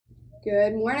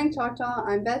Good morning, Choctaw.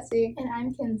 I'm Betsy. And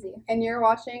I'm Kinsey. And you're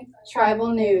watching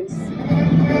Tribal News.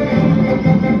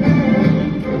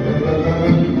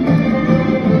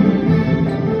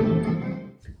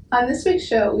 On this week's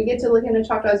show, we get to look into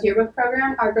Choctaw's yearbook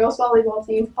program, our girls volleyball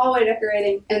team, hallway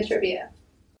decorating, and trivia.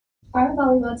 Our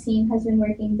volleyball team has been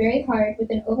working very hard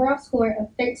with an overall score of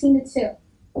 13-2.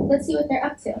 Let's see what they're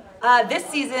up to. This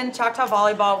season, Choctaw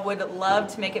Volleyball would love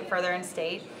to make it further in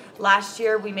state. Last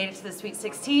year, we made it to the Sweet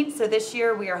 16, so this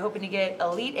year we are hoping to get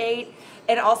Elite 8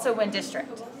 and also win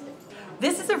district.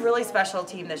 This is a really special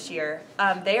team this year.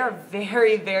 They are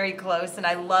very, very close, and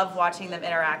I love watching them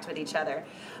interact with each other.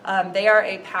 They are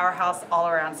a powerhouse all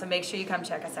around, so make sure you come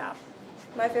check us out.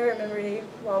 My favorite memory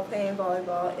while playing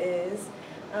volleyball is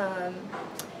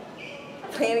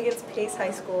playing against Pace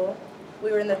High School.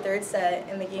 We were in the third set,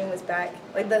 and the game was back.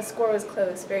 Like, the score was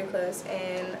close, very close,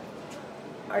 and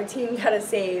our team got a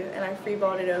save, and I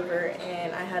free-balled it over,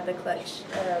 and I had the clutch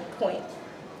point,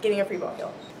 getting a free ball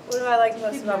kill. What I like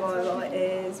most about volleyball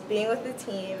is being with the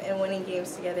team and winning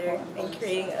games together and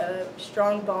creating a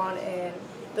strong bond and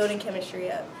building chemistry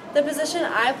up. The position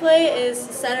I play is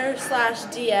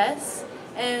center/DS,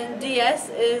 and DS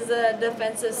is a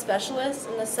defensive specialist,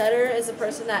 and the setter is a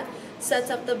person that sets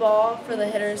up the ball for the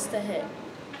hitters to hit.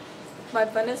 My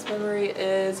funnest memory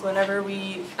is whenever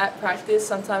we, at practice,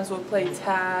 sometimes we'll play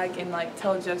tag and like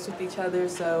tell jokes with each other,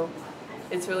 so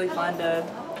it's really fun to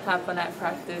have fun at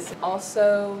practice.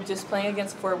 Also, just playing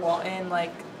against Fort Walton,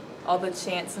 like all the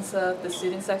chants and stuff the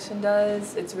student section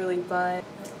does, it's really fun.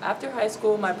 After high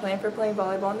school, my plan for playing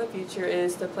volleyball in the future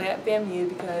is to play at FAMU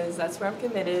because that's where I'm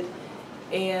committed.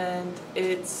 And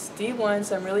it's D1,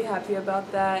 so I'm really happy about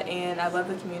that, and I love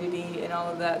the community and all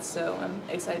of that, so I'm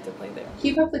excited to play there.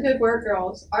 Keep up the good work,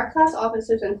 girls. Our class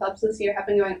officers and clubs this year have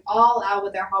been going all out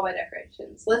with their hallway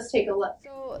decorations. Let's take a look.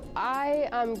 So I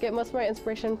get most of my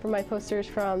inspiration from my posters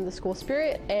from the school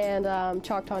spirit and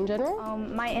Choctaw in general.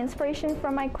 My inspiration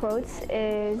from my quotes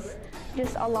is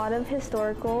just a lot of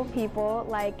historical people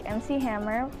like MC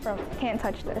Hammer from Can't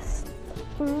Touch This.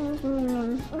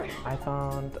 I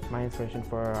found my inspiration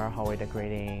for our hallway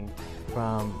decorating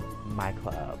from my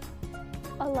club.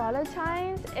 A lot of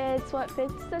times it's what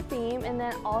fits the theme, and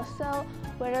then also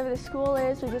whatever the school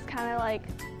is, we just kind of like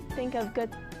think of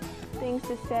good things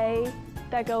to say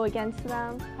that go against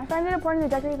them. I find it important to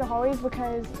decorate the hallways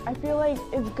because I feel like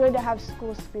it's good to have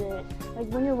school spirit. Like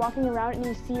when you're walking around and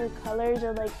you see your colors,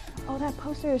 or like, oh, that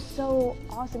poster is so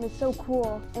awesome, it's so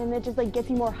cool, and it just like gets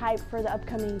you more hype for the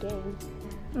upcoming game.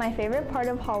 My favorite part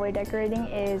of hallway decorating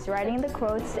is writing the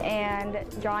quotes and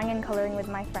drawing and coloring with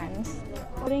my friends.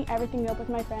 Putting everything up with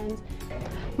my friends.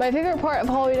 My favorite part of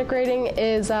hallway decorating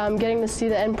is getting to see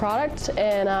the end product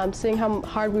and seeing how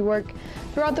hard we work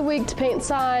throughout the week to paint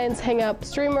signs, hang up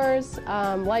streamers,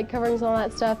 light coverings, and all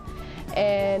that stuff,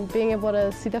 and being able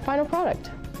to see the final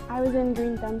product. I was in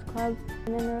Green Thumbs Club,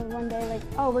 and then there was one day like,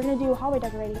 oh, we're gonna do hallway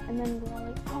decorating, and then we're all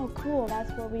like, oh, cool,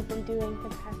 that's what we've been doing for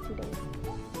the past 2 days.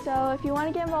 So if you want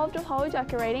to get involved with hallway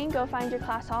decorating, go find your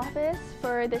class office.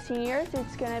 For the seniors,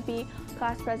 it's going to be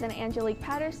Class President Angelique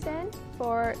Patterson.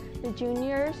 For the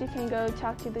juniors, you can go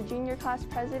talk to the junior class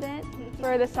president.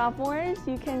 For the sophomores,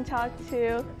 you can talk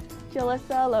to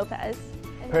Jalissa Lopez.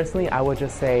 Personally, I would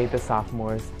just say the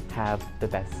sophomores have the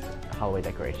best hallway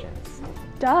decorations.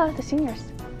 Duh, the seniors.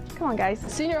 Come on, guys.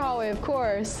 Senior hallway, of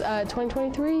course,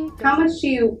 2023. How much do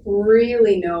you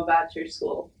really know about your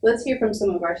school? Let's hear from some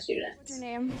of our students. What's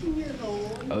your name?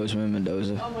 Osman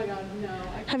Mendoza. Oh my God, no.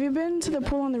 Have you been to the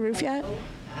pool on the roof yet?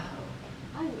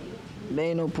 There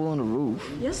ain't no pool on the roof.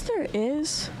 Yes, there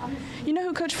is. You know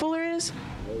who Coach Fuller is?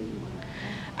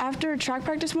 After track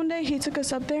practice one day, he took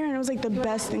us up there, and it was like the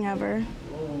best thing ever.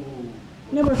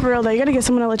 No, but for real though, you gotta get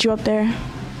someone to let you up there.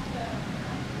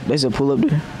 There's a pool up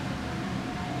there.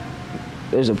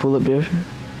 There's a pool up there.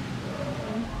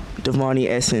 Devani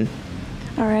Essen.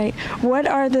 All right. What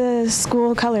are the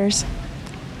school colors?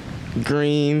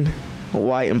 Green,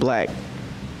 white, and black.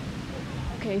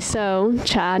 Okay, so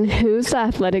Chad, who's the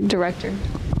athletic director?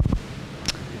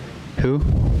 Who?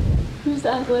 Who's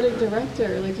the athletic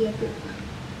director? Like you have to...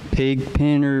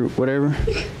 Pigpen or whatever.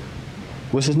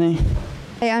 What's his name?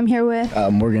 Hey, I'm here with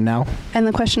Morgan now. And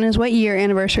the question is, what year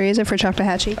anniversary is it for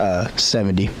Choctawhatchee?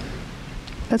 70.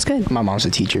 That's good. My mom's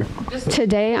a teacher.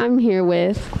 Today I'm here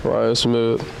with Ryan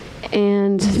Smith.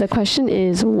 And the question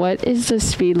is, what is the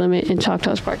speed limit in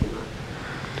Choctaw's parking lot?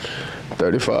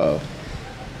 35.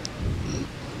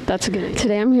 That's a good answer.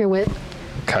 Today I'm here with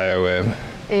Kaya Webb.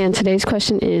 And today's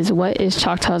question is, what is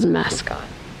Choctaw's mascot?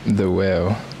 The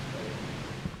whale.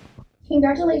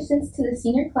 Congratulations to the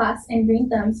senior class and Green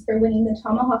Thumbs for winning the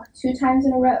Tomahawk 2 times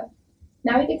in a row.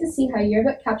 Now we get to see how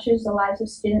yearbook captures the lives of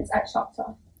students at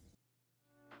Choctaw.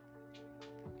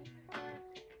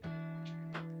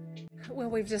 Well,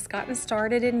 we've just gotten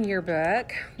started in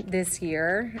yearbook this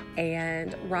year,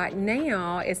 and right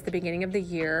now it's the beginning of the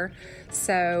year.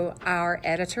 So our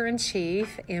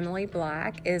editor-in-chief, Emily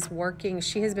Black, is working,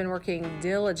 she has been working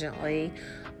diligently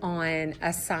on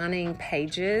assigning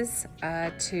pages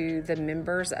to the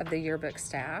members of the yearbook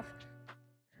staff.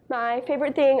 My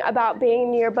favorite thing about being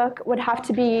in yearbook would have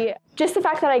to be just the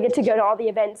fact that I get to go to all the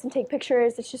events and take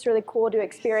pictures. It's just really cool to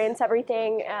experience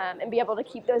everything and be able to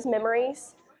keep those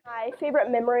memories. My favorite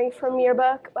memory from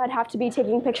yearbook would have to be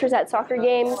taking pictures at soccer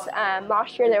games.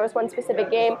 Last year there was one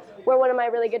specific game where one of my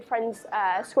really good friends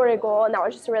scored a goal, and that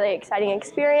was just a really exciting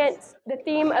experience. The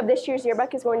theme of this year's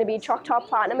yearbook is going to be Choctaw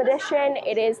Platinum Edition.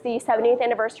 It is the 70th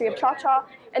anniversary of Choctaw,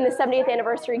 and the 70th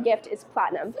anniversary gift is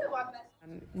platinum.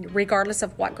 Regardless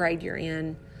of what grade you're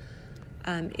in,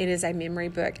 it is a memory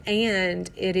book, and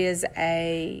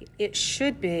it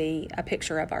should be a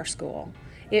picture of our school.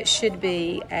 It should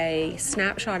be a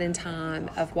snapshot in time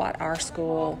of what our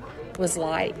school was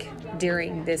like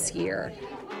during this year.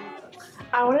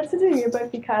 I wanted to do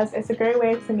yearbook because it's a great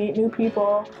way to meet new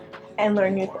people and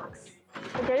learn new things.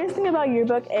 The greatest thing about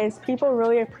yearbook is people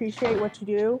really appreciate what you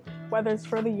do, whether it's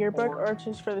for the yearbook or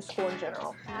just for the school in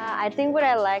general. I think what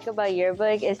I like about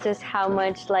yearbook is just how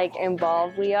much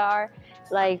involved we are.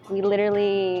 We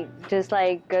literally just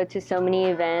go to so many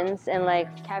events and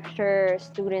capture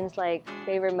students'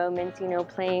 favorite moments,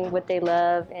 playing what they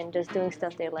love and just doing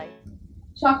stuff they like.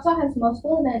 Choctaw has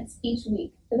multiple events each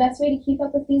week. The best way to keep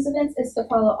up with these events is to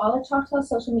follow all of Choctaw's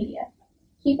social media.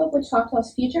 Keep up with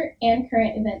Choctaw's future and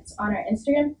current events on our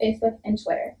Instagram, Facebook, and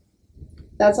Twitter.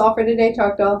 That's all for today,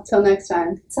 Choctaw. Till next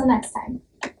time. Till next time.